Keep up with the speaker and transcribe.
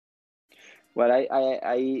Well,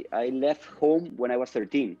 I left home when I was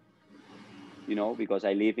 13, because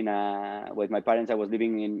I live with my parents. I was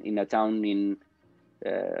living in a town in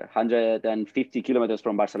 150 kilometers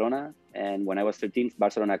from Barcelona. And when I was 13,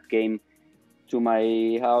 Barcelona came to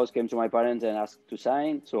my house, came to my parents and asked to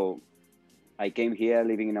sign. So I came here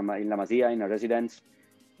living in La Masia, in a residence.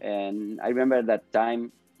 And I remember that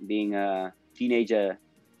time being a teenager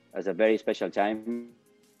as a very special time.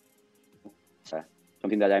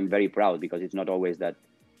 Something that I'm very proud, because it's not always that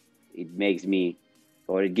it makes me,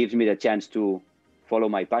 or it gives me the chance to follow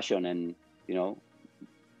my passion and,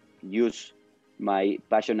 use my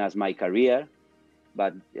passion as my career,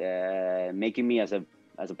 but making me as a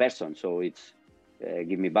person. So it's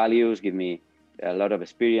give me values, give me a lot of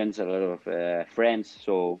experience, a lot of friends.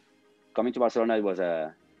 So coming to Barcelona, it was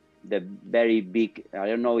the very big, I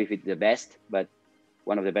don't know if it's the best, but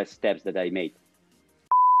one of the best steps that I made.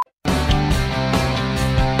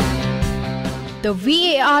 The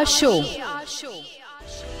VAR Show.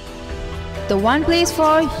 The one place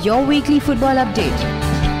for your weekly football update.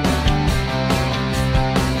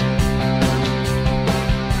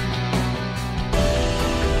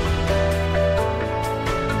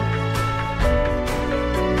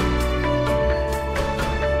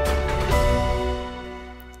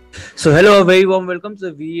 So hello, a very warm welcome to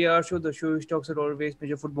the VAR Show. The show which talks about always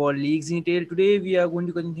major football leagues in detail. Today we are going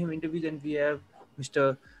to continue interviews, and we have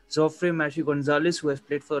Mr. Jofre Mateu González, who has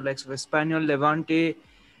played for the likes of Espanyol, Levante,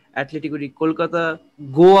 Atlético de Kolkata,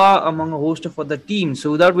 Goa, among a host of other teams.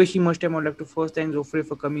 So without wasting much time, I'd like to first thank Jofre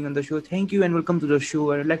for coming on the show. Thank you and welcome to the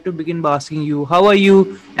show. I'd like to begin by asking you, how are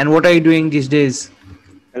you and what are you doing these days?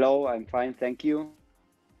 Hello, I'm fine, thank you.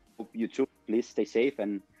 Hope you too. Please stay safe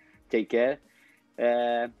and take care.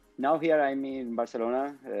 Now here I'm in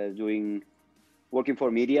Barcelona, working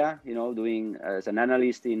for media, doing as an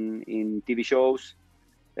analyst in TV shows,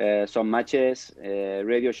 some matches,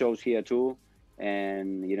 radio shows here too,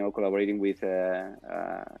 and collaborating with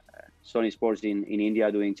Sony Sports in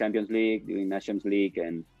India, doing Champions League, doing Nations League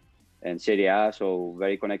and Serie A. So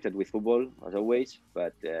very connected with football as always,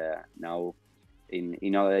 but now in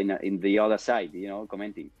the other side,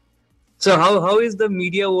 commenting. So how is the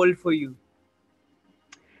media world for you?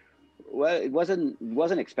 Well, it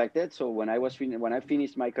wasn't expected. So when I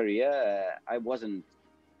finished my career, I wasn't,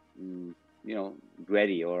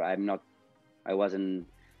 ready, or I wasn't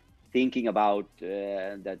thinking about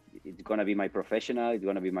that it's gonna be my professional, it's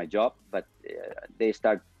gonna be my job. But they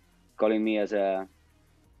start calling me as a,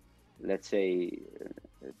 let's say,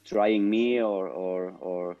 trying me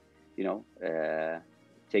or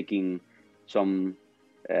taking some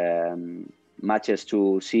matches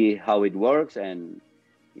to see how it works and.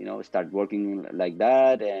 Start working like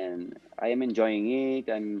that, and I am enjoying it.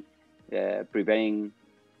 I'm preparing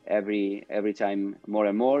every time more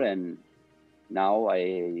and more, and now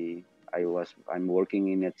I'm working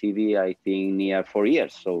in a TV, I think near 4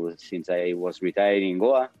 years. So since I was retired in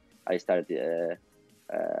Goa, I started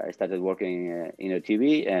working in a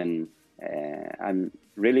TV, and I'm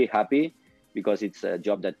really happy because it's a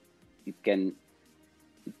job that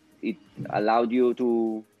it allowed you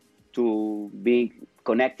to be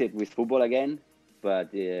connected with football again,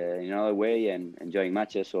 but in another way, and enjoying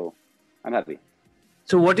matches. So I'm happy.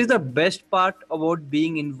 So what is the best part about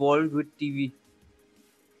being involved with TV?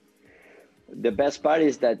 The best part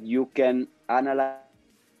is that you can analyze.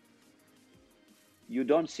 You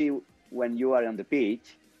don't see when you are on the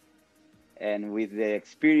pitch, and with the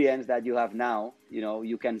experience that you have now,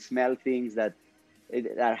 you can smell things that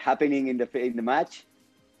are happening in the match,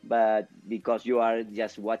 but because you are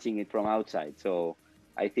just watching it from outside. So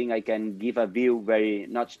I think I can give a view very,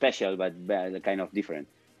 not special, but kind of different.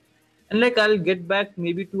 And I'll get back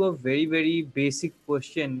maybe to a very, very basic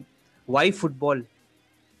question. Why football?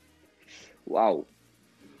 Wow.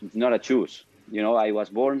 It's not a choose. I was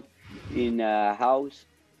born in a house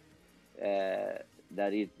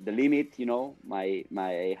that is the limit,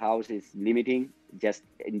 my house is limiting. Just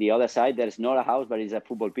in the other side, there's not a house, but it's a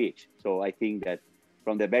football pitch. So I think that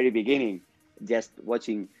from the very beginning, just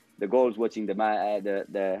watching the goals, watching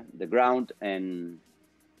the ground, and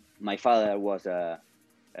my father was a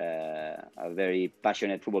very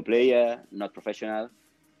passionate football player, not professional,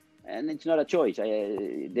 and it's not a choice.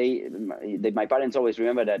 My parents always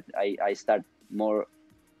remember that I start more.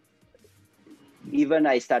 Even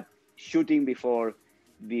I start shooting before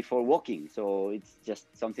walking, so it's just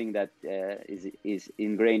something that is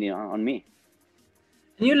ingrained on me.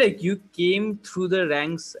 And you came through the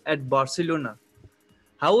ranks at Barcelona.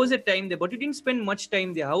 How was the time there? But you didn't spend much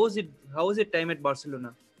time there. How was it time at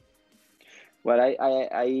Barcelona? Well,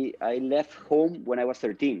 I left home when I was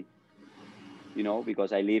 13.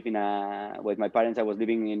 because I live with my parents. I was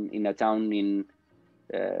living in a town in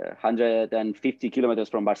 150 kilometers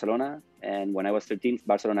from Barcelona. And when I was 13,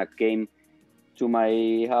 Barcelona came to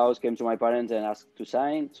my house, came to my parents and asked to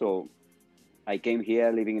sign. So I came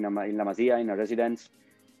here living in La Masia, in a residence.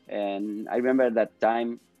 And I remember that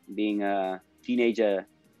time being a teenager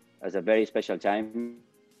as a very special time.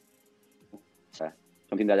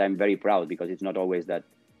 Something that I'm very proud, because it's not always that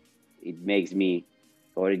it makes me,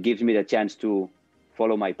 or it gives me the chance to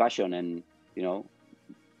follow my passion and,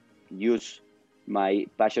 use my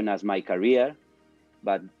passion as my career,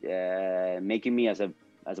 but making me as a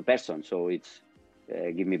person. So it's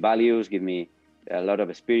give me values, give me a lot of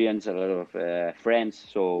experience, a lot of friends.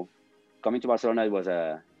 So coming to Barcelona, it was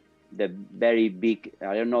the very big,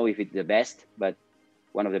 I don't know if it's the best, but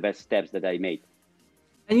one of the best steps that I made.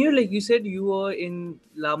 And you said you were in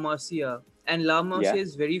La Masia, and La Masia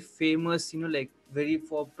is very famous, very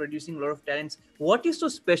for producing a lot of talents. What is so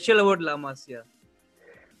special about La Masia?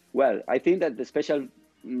 Well, I think that the special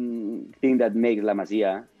thing that makes La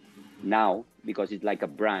Masia now, because it's like a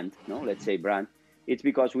brand, let's say brand, it's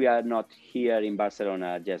because we are not here in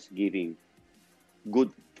Barcelona just giving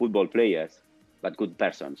good football players, but good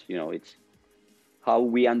persons. It's how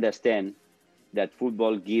we understand that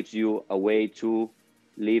football gives you a way to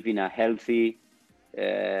live in a healthy,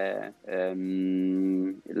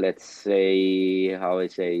 let's say, how I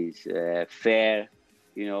say, fair,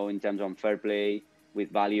 in terms of fair play,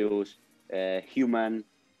 with values, human,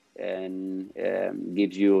 and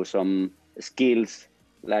gives you some skills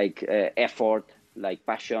like effort, like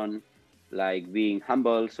passion, like being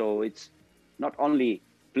humble. So it's not only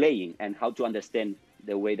playing and how to understand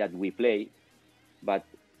the way that we play, but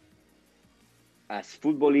as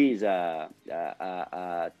football is a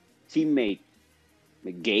teammate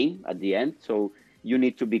game at the end. So you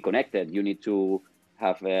need to be connected. You need to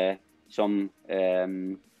have some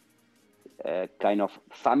kind of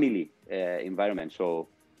family environment. So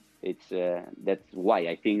it's that's why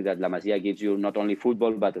I think that La Masia gives you not only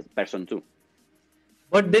football, but a person too.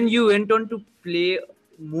 But then you went on to play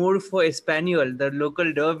more for Espanyol, the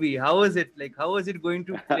local derby. How was it? How was it going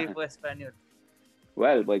to play for Espanyol?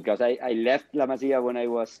 Well, because I left La Masia when I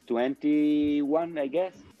was 21, I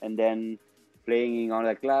guess, and then playing in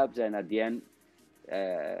other clubs, and at the end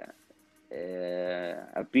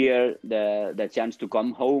appeared the chance to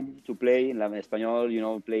come home to play in La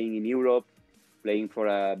Espanyol, playing in Europe, playing for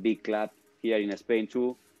a big club here in Spain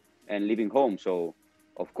too, and living home. So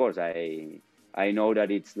of course I know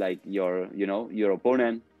that it's like your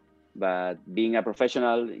opponent, but being a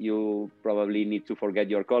professional, you probably need to forget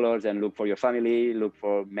your colors and look for your family, look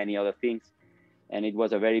for many other things. And it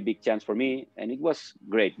was a very big chance for me, and it was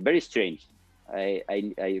great. Very strange.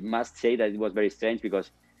 I must say that it was very strange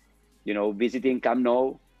because, visiting Camp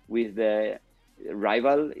Nou with the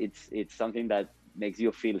rival, it's something that makes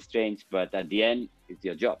you feel strange, but at the end, it's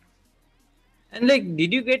your job. And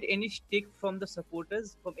did you get any stick from the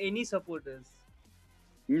supporters, from any supporters?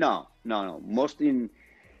 No. Mostly,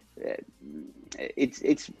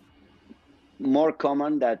 it's more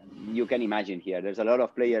common that you can imagine here. There's a lot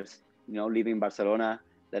of players, living in Barcelona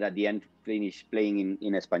that at the end finish playing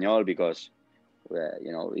in Espanyol because,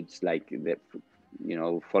 it's like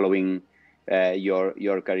following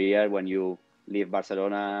your career. When you leave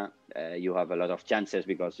Barcelona, you have a lot of chances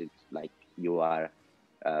because it's like you are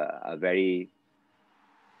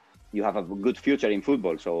you have a good future in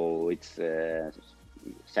football. So it's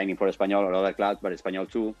signing for Espanyol or other clubs, but Espanyol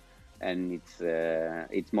too, and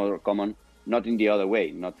it's more common. Not in the other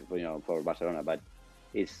way, not for Barcelona, but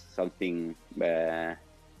it's something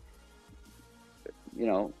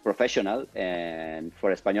professional. And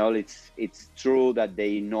for Espanyol, it's true that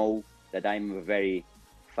they know that I'm a very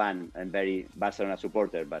fan and very Barcelona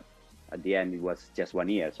supporter, but at the end it was just 1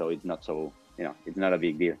 year, so it's not so it's not a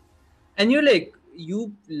big deal. And you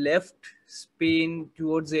left Spain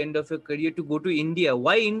towards the end of your career to go to India.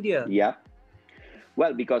 Why India? Yeah,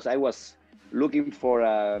 well, because I was looking for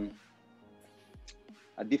a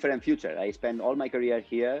different future. I spent all my career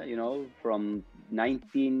here, from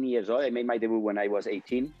 19 years old. I made my debut when I was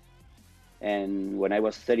 18, and when I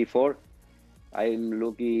was 34, I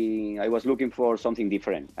was looking for something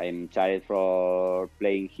different. I'm tired for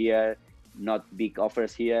playing here, not big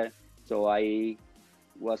offers here. So I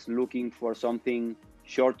was looking for something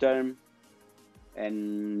short term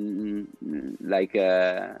and like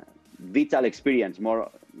a vital experience, more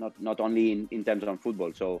not only in terms of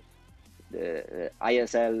football. So the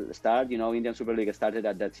ISL started, Indian Super League started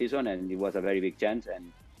at that season, and it was a very big chance.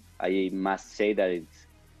 And I must say that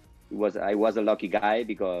I was a lucky guy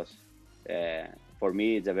because for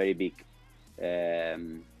me it's a very big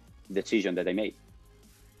decision that I made.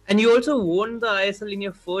 And you also won the ISL in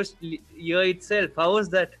your first year itself. How was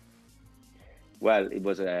that? Well, it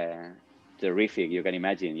was terrific. You can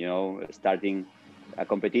imagine, starting a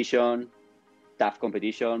competition, tough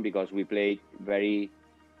competition, because we played very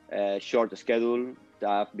short schedule,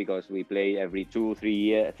 tough because we play every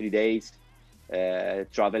 3 days,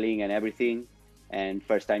 traveling and everything. And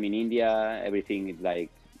first time in India, everything is like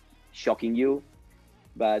shocking you.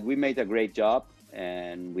 But we made a great job,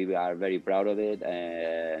 and we are very proud of it.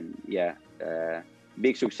 And yeah,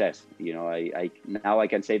 big success. Now I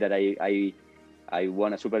can say that I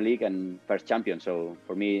won a Super League and first champion. So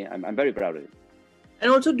for me, I'm very proud of it.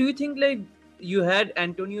 And also, do you think like you had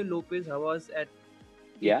Antonio Lopez Havas at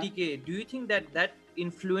ATK? Do you think that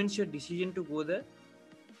influenced your decision to go there?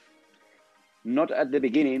 Not at the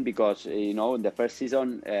beginning, because in the first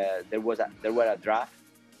season there was a draft.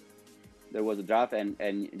 There was a draft,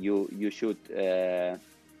 and you should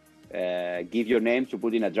give your name to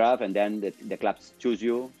put in a draft, and then the clubs choose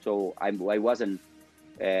you. So I wasn't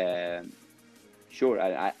sure.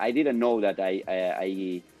 I didn't know that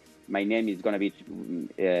my name is gonna be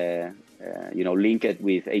linked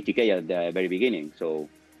with ATK at the very beginning. So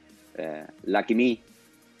lucky me,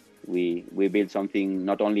 we built something.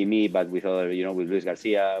 Not only me, but with other, with Luis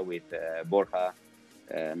Garcia, with Borja,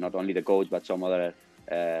 not only the coach, but some other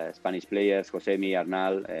Spanish players, Josemi,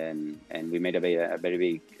 Arnal, and we made a very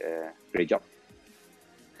big, great job.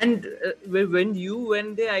 And when you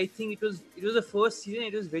went there, I think it was the first season.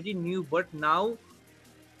 It was very new, but now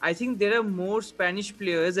I think there are more Spanish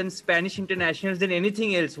players and Spanish internationals than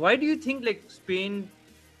anything else. Why do you think like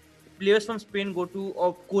players from Spain go to,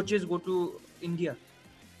 or coaches go to India?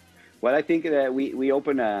 Well, I think that we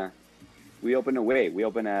open a way. We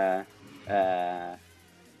open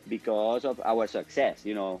because of our success.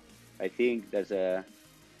 I think there's a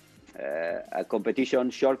competition,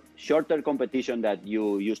 shorter competition that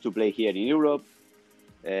you used to play here in Europe.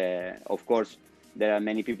 Of course, there are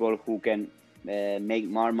many people who can make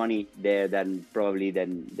more money there than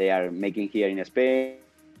they are making here in Spain,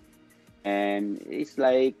 and it's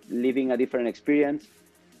like living a different experience.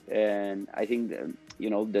 And I think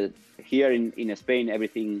here in Spain,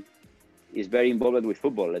 everything is very involved with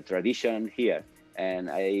football, a tradition here. And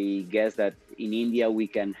I guess that in India we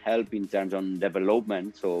can help in terms of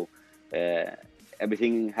development. So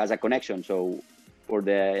everything has a connection. So for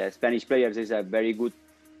the Spanish players, it's a very good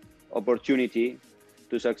opportunity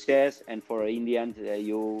to success, and for Indians,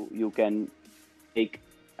 you can take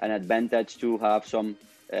an advantage to have some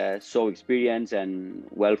so experienced and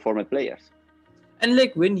well-formed players. And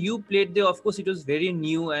like when you played there, of course, it was very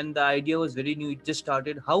new, and the idea was very new. It just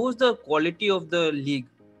started. How was the quality of the league?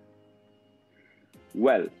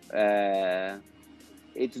 Well,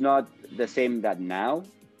 it's not the same that now,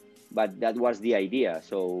 but that was the idea.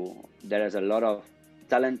 So there is a lot of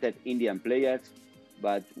talented Indian players,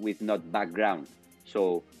 but with not background.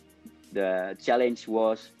 So the challenge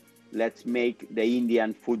was, let's make the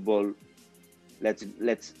Indian football, let's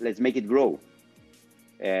make it grow.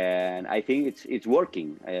 And I think it's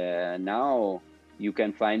working. Now you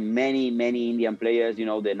can find many Indian players.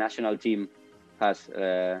 The national team has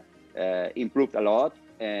improved a lot,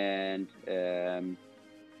 and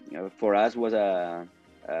for us was a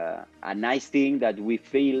nice thing that we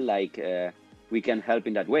feel like we can help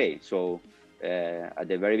in that way. So at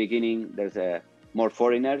the very beginning, there's more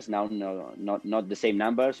foreigners now. Not the same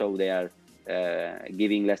number, so they are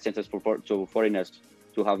giving less chances to foreigners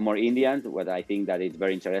to have more Indians. What I think that is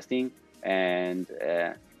very interesting, and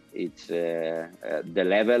it's the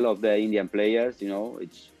level of the Indian players.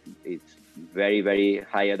 It's very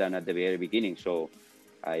higher than at the very beginning. So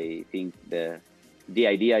I think the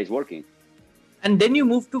idea is working. And then you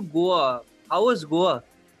moved to Goa. How was Goa?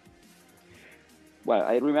 Well,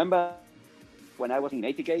 I remember when I was in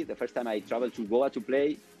ATK, the first time I traveled to Goa to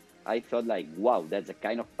play, I thought like, wow, that's a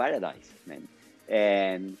kind of paradise, man.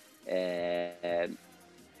 And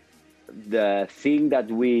the thing that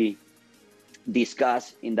we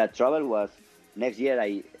discussed in that travel was, next year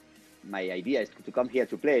my idea is to come here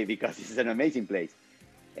to play, because it's an amazing place.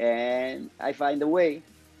 And I find a way,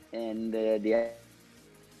 and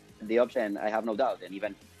the option, I have no doubt. And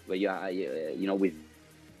even where with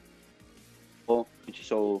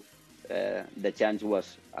so the chance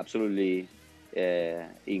was absolutely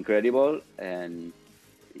incredible. And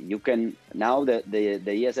you can now the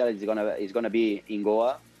ESL is gonna be in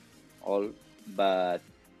Goa, but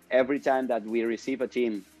every time that we receive a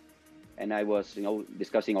team, and I was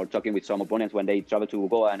discussing or talking with some opponents when they travel to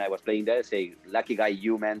Goa and I was playing there, say, lucky guy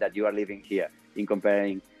you, man, that you are living here in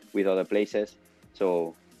comparing with other places.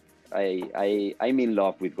 So I'm in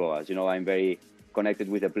love with Goa. I'm very connected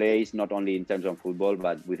with the place, not only in terms of football,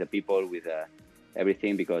 but with the people, with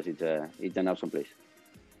everything, because it's an awesome place.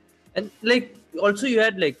 And like also you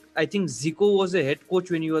had like I think Zico was a head coach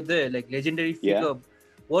when you were there, like legendary figure.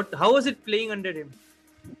 Yeah. How was it playing under him?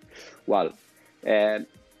 Well,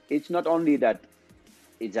 it's not only that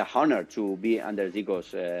it's a honor to be under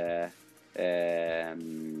Zico's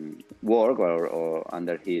work or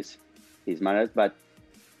under his manners, but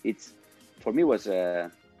it's for me was how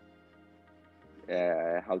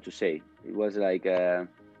to say, it was like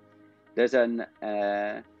there's a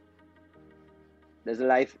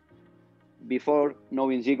life before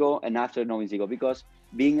knowing Zico and after knowing Zico, because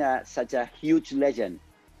being such a huge legend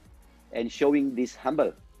and showing this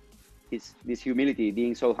humility,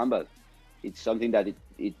 being so humble, it's something that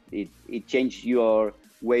it changed your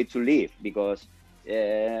way to live, because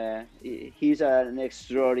he's an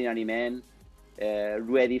extraordinary man,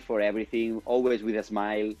 ready for everything, always with a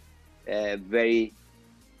smile, very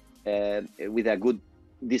with a good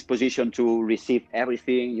disposition to receive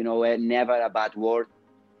everything, never a bad word.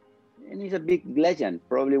 And he's a big legend,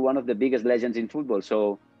 probably one of the biggest legends in football.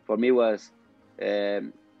 So for me was a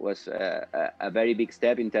very big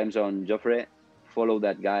step in terms on Jofre. Follow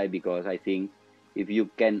that guy, because I think if you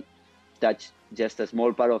can touch just a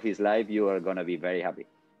small part of his life, you are gonna be very happy.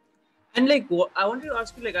 And like I wanted to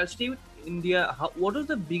ask you, like I'll stay with India. What was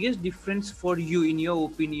the biggest difference for you, in your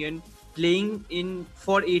opinion, playing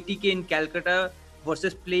for ATK in Calcutta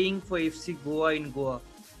versus playing for FC Goa in Goa?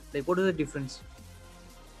 Like what was the difference?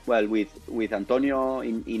 Well, with Antonio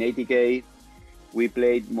in ATK, we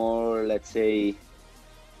played more, let's say,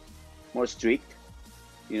 more strict,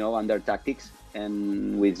 under tactics.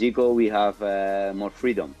 And with Zico, we have more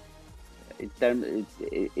freedom.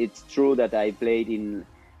 It's true that I played in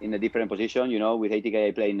a different position. With ATK,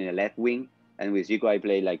 I played in a left wing, and with Zico, I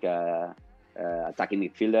played like a attacking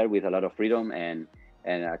midfielder with a lot of freedom. And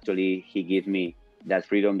actually, he gives me that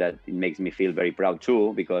freedom that it makes me feel very proud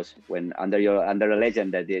too, because when under a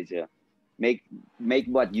legend that is make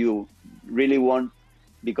what you really want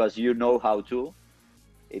because you know how to,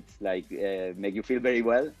 it's like make you feel very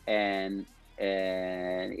well. And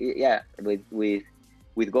yeah,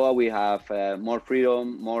 with Goa we have more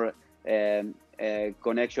freedom, more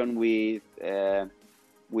connection with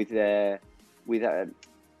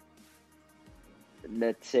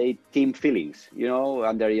let's say team feelings,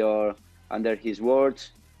 under his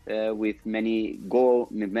words, with many Gaurs,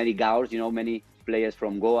 many players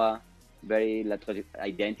from Goa, very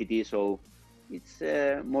identity. So it's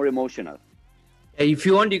more emotional. If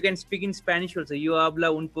you want, you can speak in Spanish also. Yo habla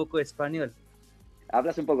un poco español.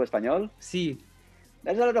 ¿Hablas un poco español? Sí.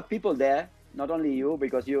 There's a lot of people there, not only you,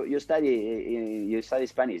 because you study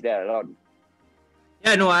Spanish there a lot.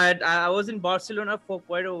 Yeah, no, I was in Barcelona for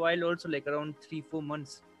quite a while also, like around 3-4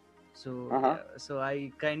 months. So yeah, so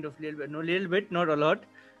I kind of little bit, not a lot.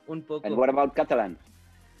 Un poco. And what about Catalan?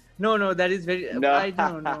 No, that is very. No. I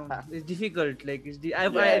don't know. It's difficult. Like it's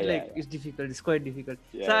it's difficult. It's quite difficult.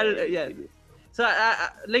 Yeah, so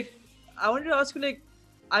I wanted to ask you, like,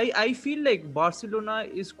 I feel like Barcelona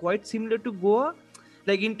is quite similar to Goa,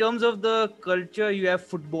 like in terms of the culture. You have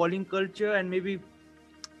footballing culture, and maybe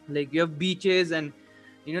like you have beaches and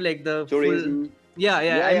like the tourism.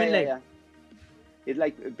 I mean, it's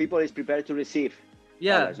like people is prepared to receive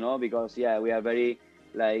others, no? Because we are very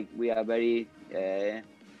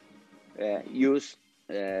used.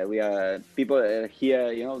 We are people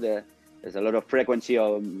here. There's a lot of frequency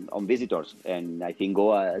on visitors, and I think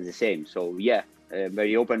Goa is the same. So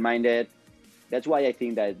very open-minded. That's why I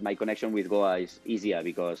think that my connection with Goa is easier,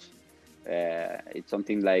 because it's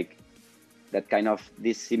something like that. Kind of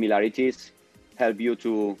these similarities help you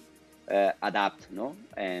to adapt, no?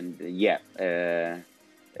 And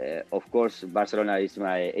of course, Barcelona is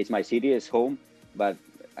my city, is home, but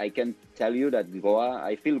I can tell you that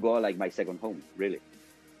I feel Goa like my second home, really.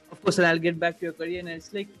 Of course, and I'll get back to your career, and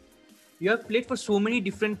it's like you have played for so many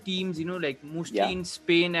different teams, like mostly in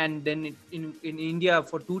Spain and then in India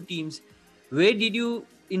for 2 teams. Where did you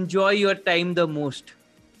enjoy your time the most?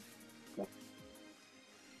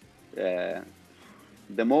 The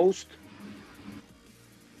most?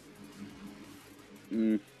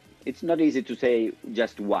 It's not easy to say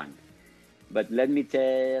just one, but let me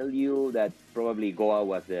tell you that probably Goa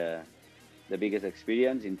was the biggest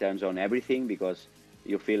experience in terms on everything, because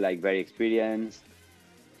you feel like very experienced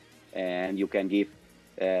and you can give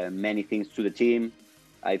many things to the team.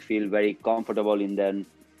 I feel very comfortable in them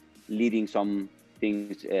leading some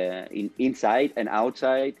things inside and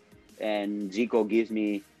outside, and Zico gives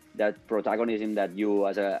me that protagonism that you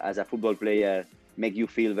as a football player make you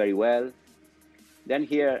feel very well. Then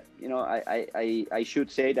here, I should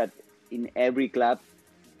say that in every club,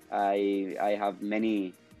 I have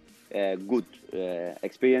many good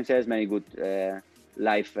experiences, many good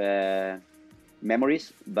life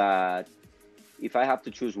memories. But if I have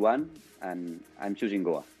to choose one, I'm choosing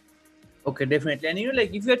Goa. Okay, definitely. And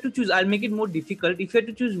like if you had to choose, I'll make it more difficult. If you had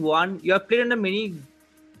to choose one, you have played under many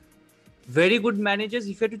very good managers.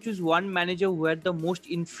 If you had to choose one manager who had the most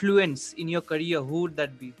influence in your career, who would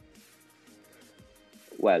that be?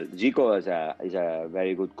 Well, Zico is a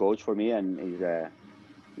very good coach for me, and is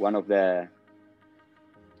one of the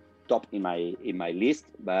top in my list.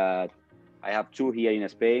 But I have two here in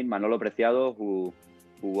Spain: Manolo Preciado, who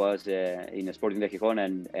was in Sporting de Gijón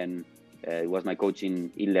and was my coach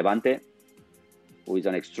in Levante, who was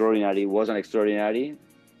an extraordinary,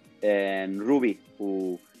 and Rubi,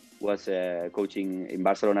 who was coaching in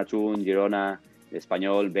Barcelona too, in Girona,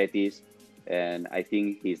 Espanyol, Betis, and I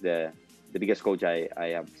think he's the biggest coach I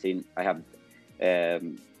have seen. I have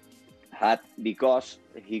had, because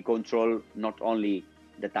he controlled not only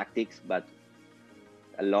the tactics but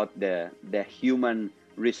a lot the human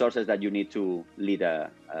resources that you need to lead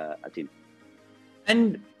a team.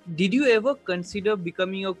 And did you ever consider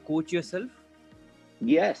becoming a coach yourself?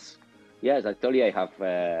 Yes. Actually, I have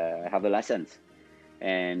the license,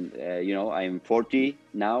 and I'm 40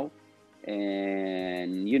 now,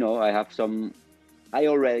 and I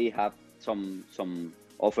already have some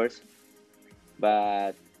offers,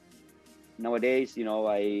 but nowadays,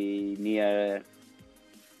 I near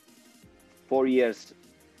 4 years,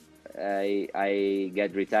 I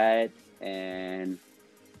get retired, and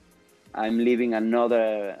I'm living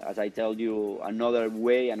another, as I told you, another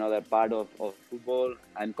way, another part of football.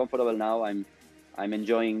 I'm comfortable now. I'm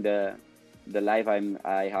enjoying the life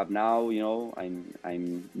I have now.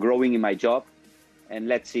 I'm growing in my job, and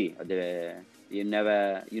let's see. You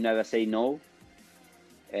never say no,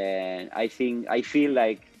 and I feel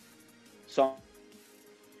like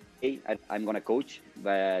I'm gonna coach,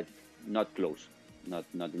 but not close, not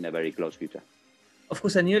in a very close future. Of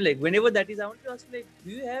course, and like whenever that is, I want to ask, like,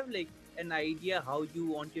 do you have like an idea how you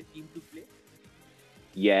want your team to play?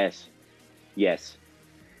 Yes, yeah,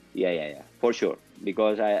 for sure.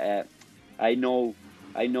 Because I know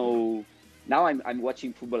now I'm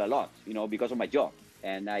watching football a lot, because of my job,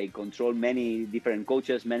 and I control many different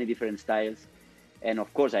coaches, many different styles, and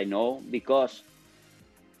of course I know, because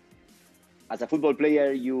as a football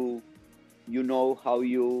player, you know how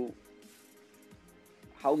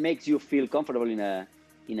makes you feel comfortable in a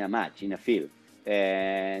match, in a field.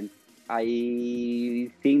 And I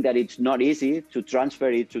think that it's not easy to transfer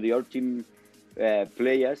it to your team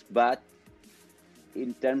players, but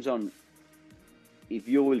in terms on, if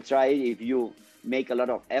you will try, if you make a lot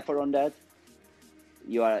of effort on that,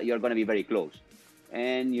 you're going to be very close.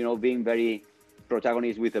 And being very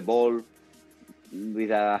protagonist with the ball,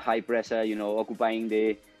 with a high pressure, occupying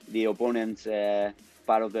the opponent's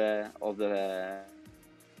part of the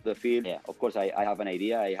field. Yeah, of course, I have an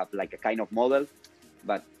idea. I have like a kind of model,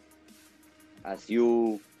 but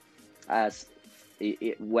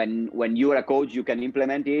when you are a coach, you can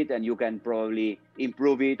implement it, and you can probably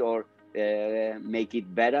improve it or make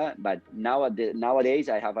it better. But nowadays,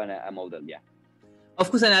 I have a model. Yeah. Of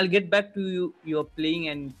course, and I'll get back to your playing.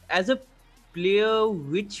 And as a player,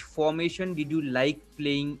 which formation did you like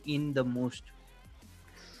playing in the most?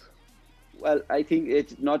 Well, I think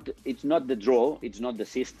it's not the draw, it's not the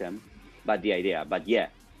system, but the idea. But yeah,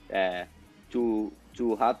 to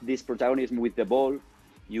have this protagonism with the ball,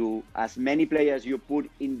 you, as many players you put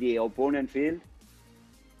in the opponent field,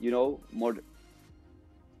 more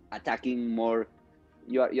attacking, more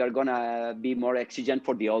you're gonna be more exigent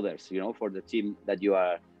for the others, for the team that you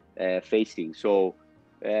are facing. So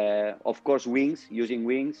of course, using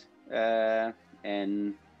wings,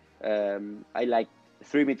 and I like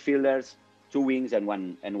 3 midfielders, 2 wings, and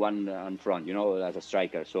one on front, as a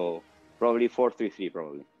striker. So probably 4-3-3,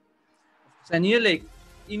 probably. And you're like,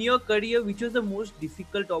 in your career, which was the most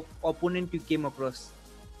difficult opponent you came across?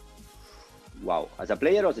 Wow, as a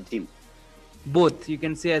player or as a team? Both. You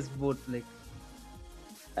can say as both. Like,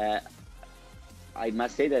 I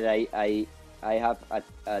must say that I have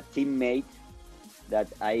a teammate that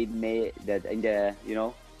I made, that in the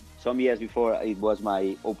some years before it was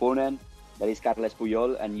my opponent. That is Carles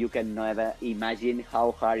Puyol, and you can never imagine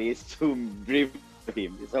how hard it is to dribble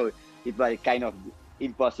him. So it's like kind of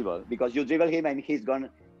impossible, because you dribble him and he's gone,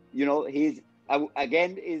 he's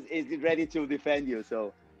again is ready to defend you.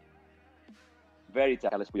 So very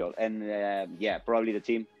tough, Carles Puyol. And yeah, probably the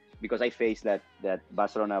team, because I faced that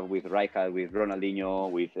Barcelona with Rijkaard, with Ronaldinho,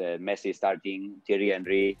 with Messi starting, Thierry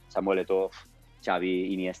Henry, Samuel Eto'o,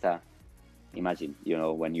 Xavi, Iniesta. Imagine,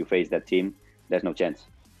 when you face that team, there's no chance.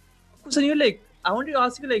 So you're like, I want to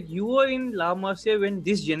ask you, like, you were in La Masia when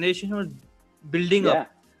this generation was building Yeah.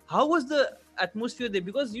 up. How was the atmosphere there?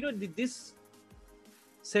 Because this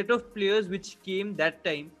set of players which came that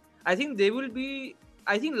time, I think they will be.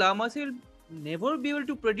 I think La Masia will never be able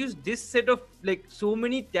to produce this set of like so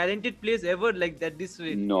many talented players ever like that this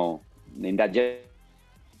way. No, in that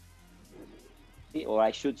or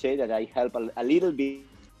I should say that I help a little bit,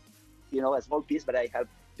 a small piece, but I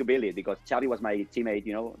helped to build it because Xavi was my teammate.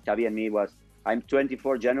 Xavi and me I'm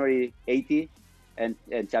 24 January 80, and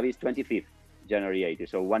Xavi is 25th January 80.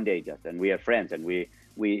 So one day just, and we are friends, and we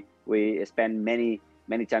spend many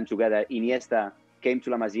times together. Iniesta came to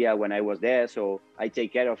La Masia when I was there, so I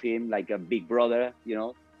take care of him like a big brother,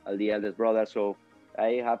 the eldest brother. So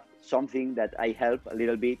I have something that I help a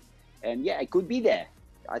little bit, and yeah, I could be there.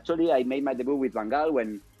 Actually, I made my debut with Bengal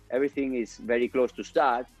when everything is very close to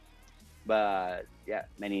start, but yeah,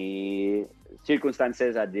 many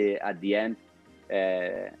circumstances at the end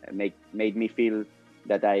made me feel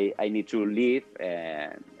that I need to leave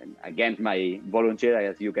against my volunteer,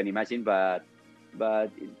 as you can imagine. But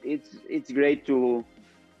it's great to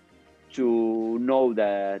know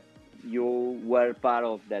that you were part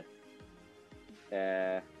of that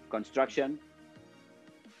construction.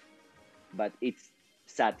 But it's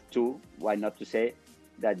sad too, why not to say,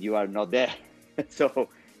 that you are not there. So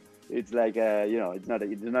it's like it's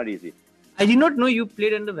not easy. I did not know you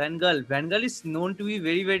played under Van Gaal. Van Gaal is known to be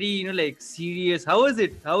very, very, like serious. How was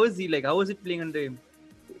it? How was he like? How was it playing under him?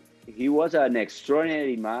 He was an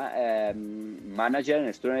extraordinary manager, an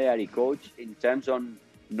extraordinary coach in terms of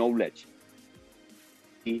knowledge.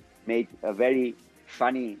 He made a very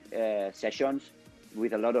funny sessions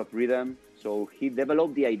with a lot of rhythm. So he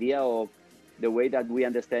developed the idea of the way that we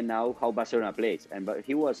understand now how Barcelona plays. But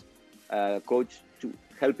he was coach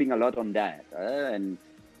helping a lot on that. And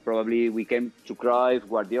probably we came to Cruyff,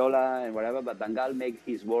 Guardiola, and whatever. But Van Gaal makes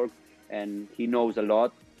his work, and he knows a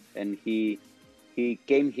lot. And he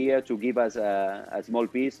came here to give us a small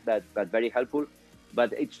piece, but very helpful.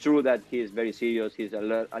 But it's true that he is very serious. He's a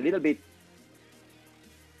little bit.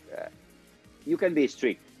 You can be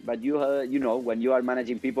strict, but when you are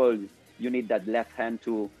managing people, you need that left hand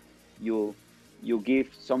to you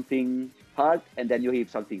give something hard and then you give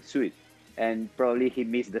something sweet, and probably he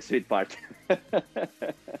missed the sweet part.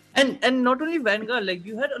 and not only Van Gaal, like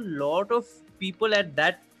you had a lot of people at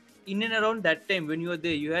that in and around that time when you were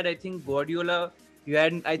there. You had, I think, Guardiola. You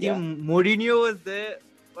had, I think, Mourinho was there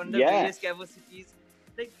on the various capacities.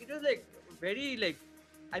 Like it was like very like,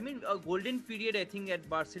 I mean, a golden period, I think, at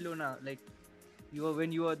Barcelona. Like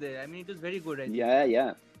when you were there. I mean, it was very good. I think.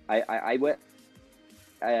 Yeah. I went.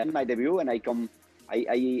 I had my debut, and I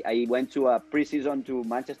went to a pre-season to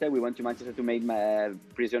Manchester. We went to Manchester to make my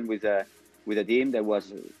pre-season with a team. There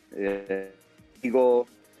was Figo,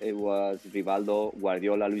 it was Rivaldo,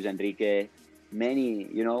 Guardiola, Luis Enrique, many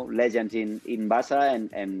legends in Barca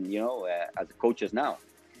and as coaches now.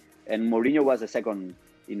 And Mourinho was the second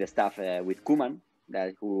in the staff with Koeman,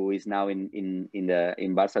 who is now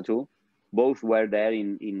in Barca too. Both were there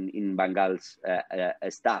in Van Gaal's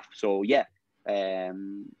staff. So yeah.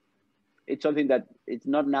 It's something that it's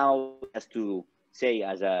not now as to say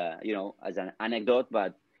as an anecdote,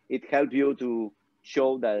 but it helps you to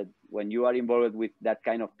show that when you are involved with that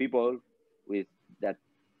kind of people, with that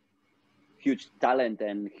huge talent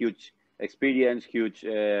and huge experience, huge,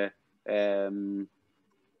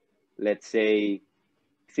 let's say,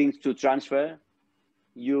 things to transfer,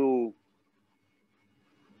 you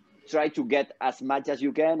try to get as much as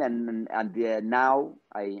you can, and now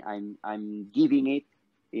I'm giving it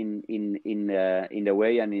in the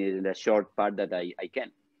way and in the short part that I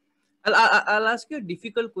can. I'll ask you a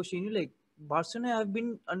difficult question. Like Barcelona have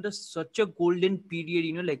been under such a golden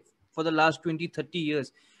period, like for the last 20-30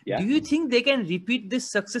 years. Yeah. Do you think they can repeat this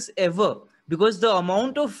success ever? Because the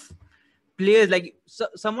amount of players, like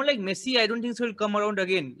someone like Messi, I don't think so will come around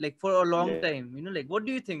again, like for a long time. Like what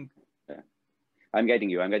do you think? I'm getting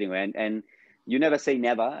you. And you never say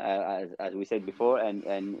never, as we said before, and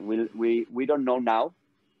we don't know now,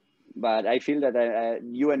 but I feel that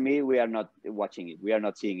you and me, we are not watching it. We are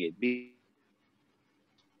not seeing it.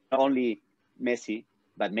 Not only Messi,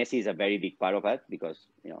 but Messi is a very big part of it because,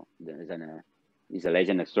 he's a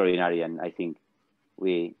legend extraordinary. And I think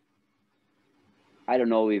I don't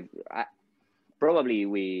know if, probably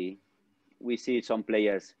we see some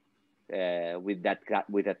players with that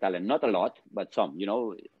talent, not a lot, but some.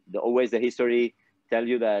 Always the history tell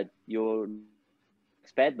you that you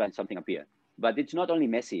expect, but something appear. But it's not only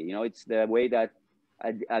Messi. It's the way that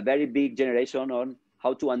a very big generation on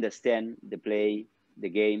how to understand the play, the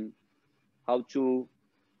game, how to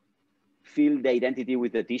feel the identity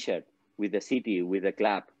with the T-shirt. with the city, with the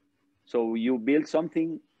club. So you build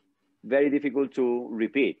something very difficult to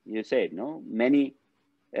repeat. You said, no? Many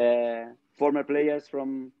former players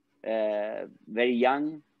from very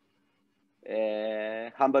young,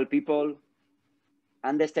 humble people,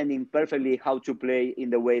 understanding perfectly how to play in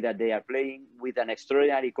the way that they are playing, with an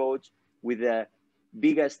extraordinary coach, with the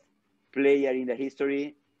biggest player in the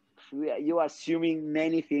history. You are assuming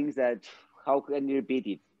many things that how can you repeat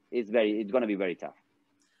it? It's going to be very tough.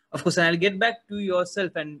 Of course, and I'll get back to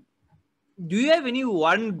yourself. And do you have any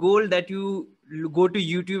one goal that you go to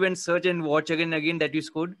YouTube and search and watch again and again that you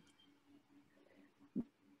scored?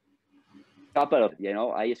 Couple of,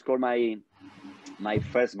 I scored my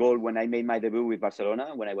first goal when I made my debut with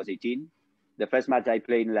Barcelona when I was 18. The first match I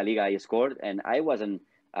played in La Liga, I scored, and I wasn't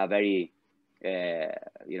a very,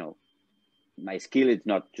 my skill is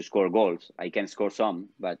not to score goals. I can score some,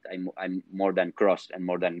 but I'm more than cross and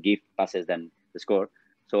more than give passes than the score.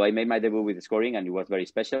 So I made my debut with scoring, and it was very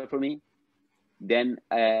special for me. Then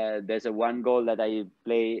there's a one goal that I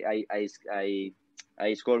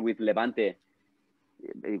scored with Levante,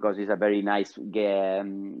 because it's a very nice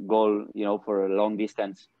goal, for a long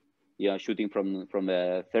distance, shooting from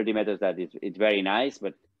the 30 meters. That it's very nice,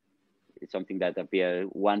 but it's something that appears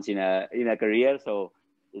once in a career. So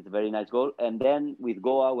it's a very nice goal. And then with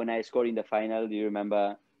Goa, when I scored in the final, do you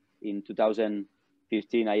remember in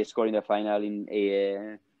 2015, I scored in the final in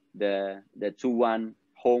the 2-1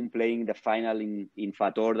 home, playing the final in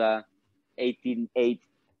Fatorda, 18-8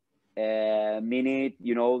 minute,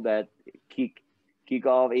 that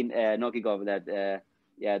kickoff in not kickoff,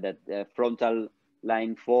 that frontal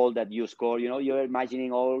line fall that you score. You're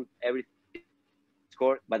imagining everything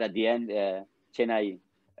score, but at the end, Chennai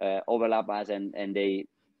overlap us and they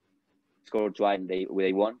scored twice and they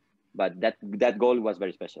won. But that goal was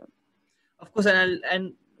very special. Of course,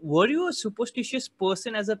 and were you a superstitious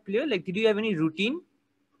person as a player? Like, did you have any routine?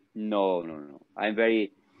 No. I'm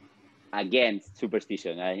very against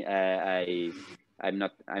superstition. I'm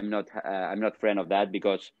not friend of that,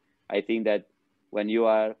 because I think that when you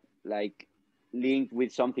are like linked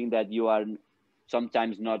with something that you are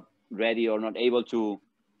sometimes not ready or not able to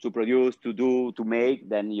produce, to do, to make,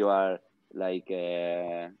 then you are like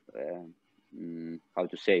how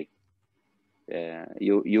to say,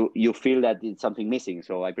 you feel that it's something missing.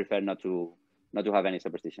 So I prefer not to have any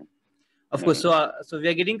superstition. Of course. So we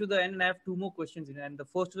are getting to the end, and I have two more questions. And the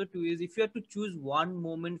first of the two is, if you had to choose one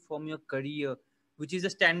moment from your career, which is a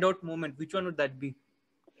standout moment, which one would that be?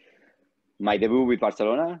 My debut with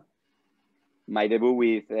Barcelona, my debut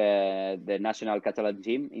with the national Catalan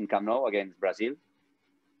team in Camp Nou against Brazil,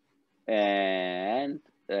 and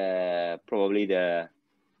probably the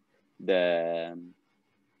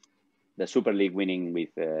Super League winning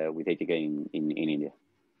with ATK in India.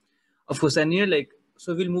 Of course, and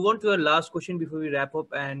so we'll move on to our last question before we wrap up.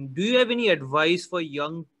 And do you have any advice for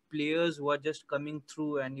young players who are just coming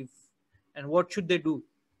through, and what should they do?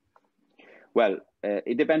 Well,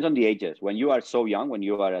 it depends on the ages. When you are so young, when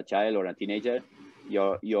you are a child or a teenager,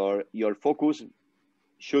 your focus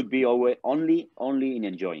should be always only in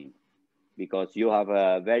enjoying, because you have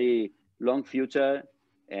a very long future,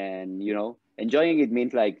 and enjoying it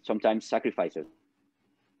means like sometimes sacrifices,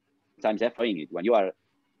 sometimes efforting it. When you are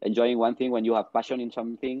enjoying one thing, when you have passion in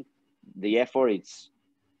something, the effort it's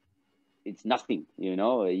nothing.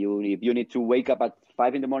 If you need to wake up at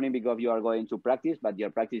 5 a.m. because you are going to practice, but your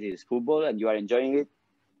practice is football and you are enjoying it,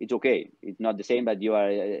 it's okay. It's not the same, but you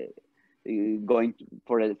are going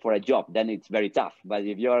for a job, then it's very tough. But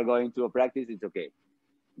if you are going to a practice, it's okay.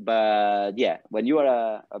 But yeah, when you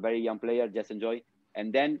are a very young player, just enjoy.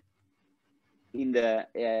 And then in the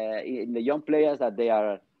young players that they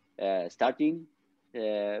are starting,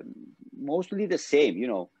 mostly the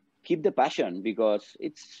same, keep the passion, because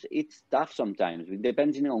it's tough sometimes,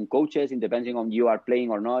 depending on coaches, and depending on you are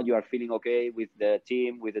playing or not, you are feeling okay with the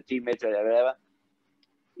team, with the teammates, or whatever.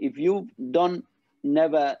 If you don't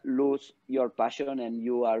never lose your passion, and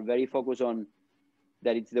you are very focused on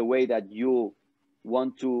that, it's the way that you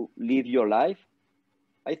want to live your life,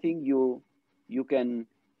 I think you can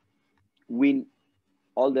win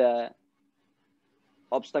all the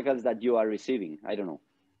obstacles that you are receiving. I don't know.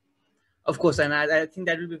 Of course, and I think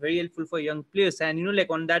that will be very helpful for young players. And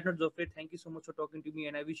on that note, Jofre, thank you so much for talking to me,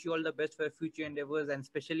 and I wish you all the best for your future endeavors, and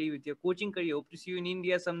especially with your coaching career. Hope to see you in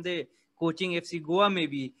India someday, coaching FC Goa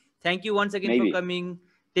maybe. Thank you once again for coming.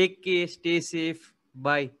 Take care, stay safe.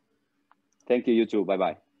 Bye. Thank you, you too.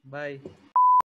 Bye-bye. Bye.